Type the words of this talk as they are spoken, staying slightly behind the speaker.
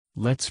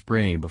Let's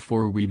pray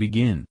before we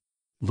begin.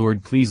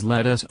 Lord, please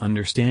let us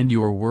understand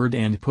your word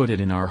and put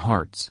it in our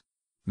hearts.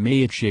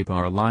 May it shape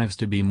our lives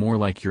to be more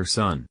like your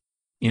Son.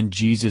 In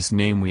Jesus'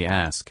 name we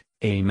ask,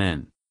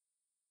 Amen.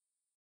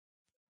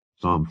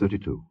 Psalm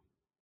 32.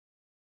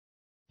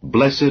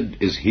 Blessed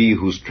is he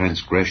whose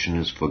transgression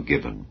is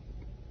forgiven,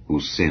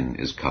 whose sin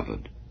is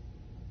covered.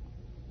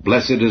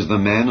 Blessed is the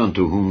man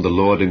unto whom the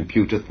Lord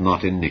imputeth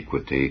not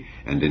iniquity,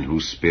 and in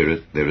whose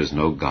spirit there is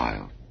no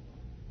guile.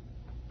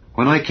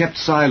 When I kept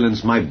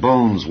silence, my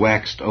bones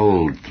waxed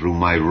old through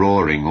my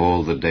roaring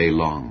all the day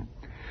long.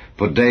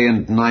 For day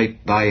and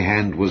night thy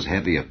hand was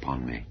heavy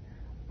upon me.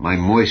 My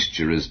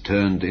moisture is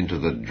turned into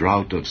the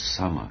drought of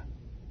summer.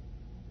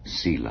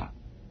 Selah.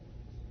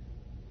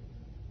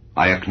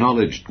 I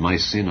acknowledged my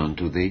sin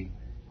unto thee,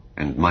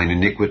 and mine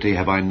iniquity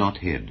have I not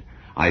hid.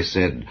 I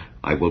said,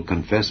 I will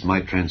confess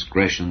my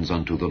transgressions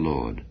unto the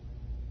Lord.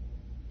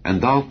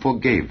 And thou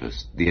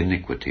forgavest the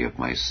iniquity of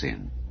my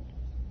sin.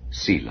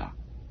 Selah.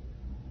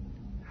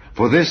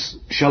 For this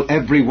shall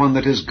every one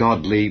that is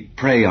godly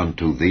pray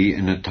unto thee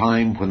in a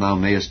time when thou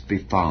mayest be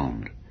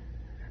found.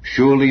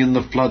 Surely in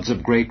the floods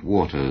of great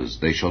waters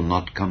they shall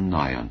not come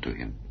nigh unto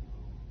him.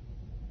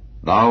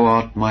 Thou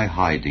art my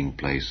hiding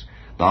place.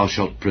 Thou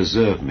shalt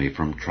preserve me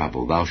from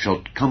trouble. Thou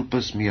shalt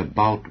compass me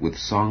about with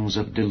songs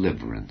of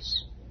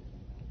deliverance.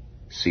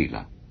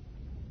 Selah.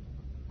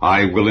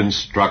 I will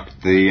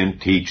instruct thee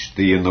and teach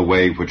thee in the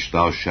way which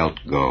thou shalt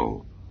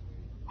go.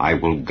 I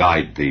will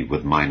guide thee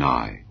with mine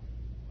eye.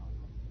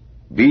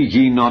 Be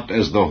ye not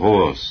as the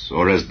horse,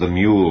 or as the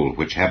mule,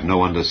 which have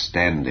no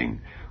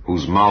understanding,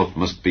 whose mouth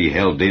must be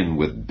held in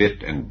with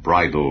bit and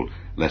bridle,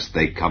 lest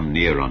they come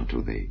near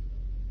unto thee.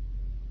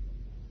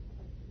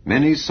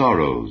 Many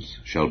sorrows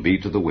shall be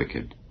to the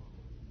wicked,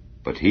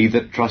 but he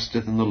that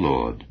trusteth in the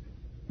Lord,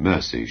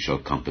 mercy shall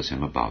compass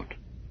him about.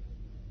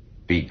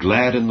 Be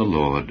glad in the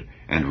Lord,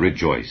 and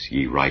rejoice,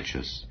 ye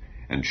righteous,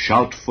 and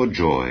shout for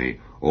joy,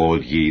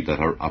 all ye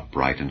that are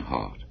upright in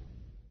heart.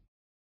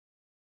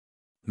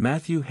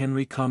 Matthew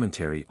Henry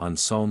Commentary on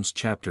Psalms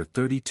chapter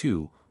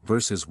 32,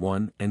 verses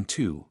 1 and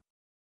 2.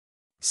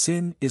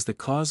 Sin is the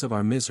cause of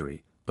our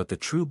misery, but the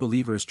true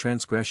believer's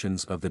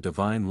transgressions of the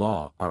divine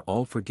law are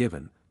all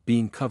forgiven,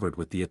 being covered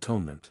with the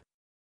atonement.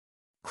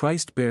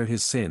 Christ bare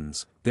his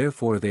sins,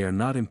 therefore they are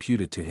not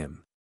imputed to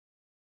him.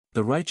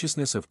 The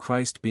righteousness of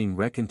Christ being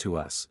reckoned to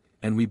us,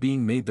 and we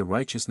being made the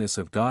righteousness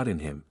of God in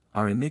him,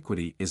 our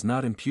iniquity is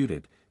not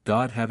imputed,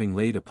 God having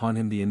laid upon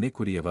him the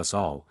iniquity of us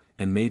all,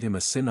 and made him a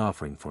sin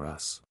offering for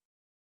us.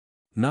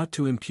 Not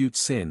to impute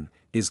sin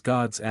is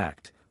God's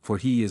act, for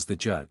he is the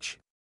judge.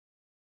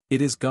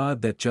 It is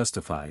God that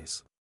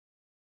justifies.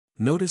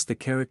 Notice the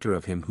character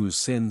of him whose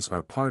sins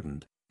are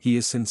pardoned. He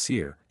is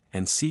sincere,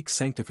 and seeks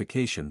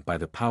sanctification by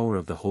the power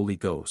of the Holy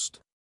Ghost.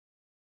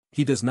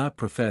 He does not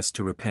profess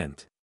to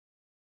repent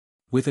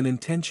with an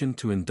intention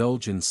to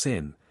indulge in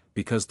sin,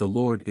 because the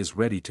Lord is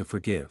ready to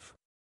forgive.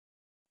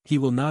 He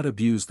will not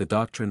abuse the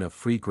doctrine of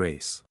free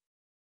grace.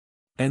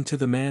 And to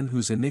the man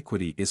whose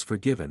iniquity is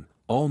forgiven,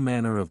 all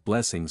manner of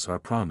blessings are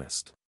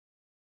promised.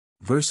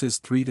 Verses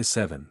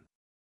 3-7.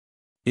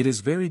 It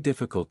is very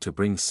difficult to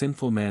bring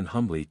sinful man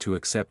humbly to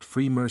accept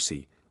free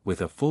mercy,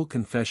 with a full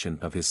confession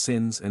of his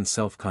sins and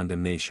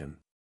self-condemnation.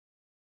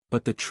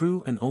 But the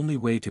true and only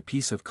way to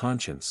peace of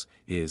conscience,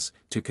 is,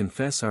 to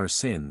confess our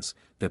sins,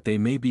 that they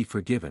may be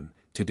forgiven,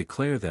 to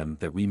declare them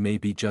that we may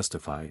be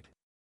justified.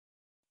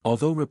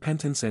 Although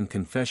repentance and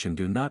confession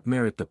do not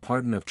merit the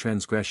pardon of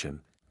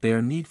transgression, they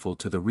are needful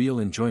to the real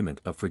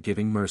enjoyment of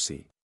forgiving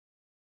mercy.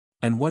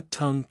 And what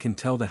tongue can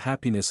tell the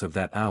happiness of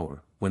that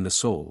hour, when the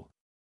soul,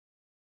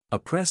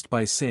 oppressed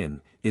by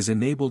sin, is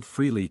enabled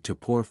freely to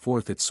pour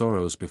forth its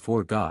sorrows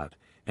before God,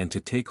 and to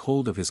take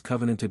hold of his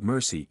covenanted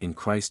mercy in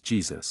Christ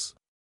Jesus.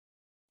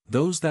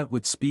 Those that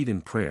would speed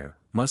in prayer,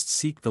 must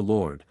seek the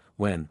Lord,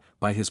 when,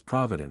 by his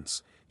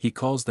providence, he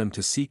calls them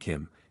to seek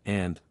him,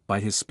 and, by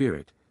his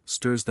Spirit,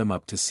 stirs them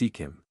up to seek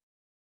him.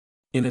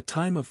 In a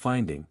time of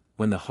finding,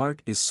 when the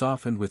heart is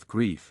softened with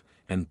grief,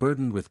 and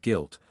burdened with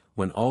guilt,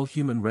 when all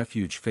human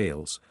refuge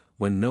fails,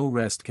 when no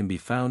rest can be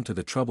found to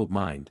the troubled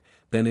mind,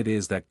 then it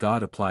is that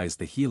God applies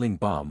the healing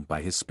balm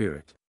by his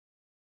Spirit.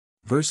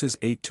 Verses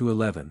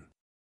 8-11.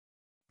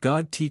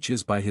 God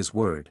teaches by his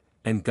word,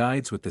 and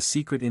guides with the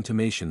secret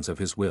intimations of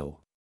his will.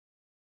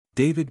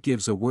 David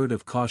gives a word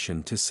of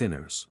caution to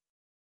sinners.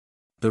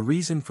 The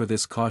reason for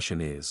this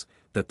caution is,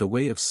 that the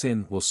way of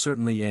sin will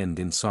certainly end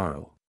in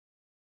sorrow.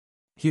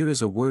 Here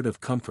is a word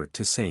of comfort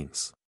to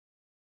saints.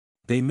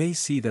 They may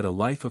see that a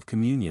life of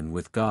communion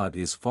with God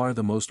is far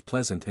the most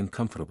pleasant and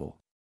comfortable.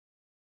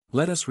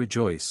 Let us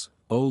rejoice,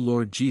 O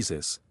Lord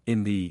Jesus,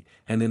 in thee,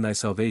 and in thy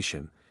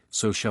salvation,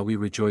 so shall we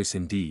rejoice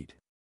indeed.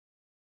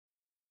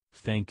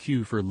 Thank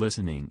you for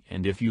listening,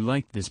 and if you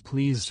liked this,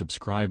 please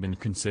subscribe and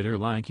consider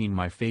liking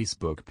my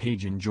Facebook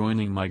page and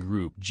joining my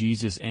group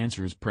Jesus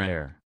Answers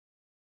Prayer.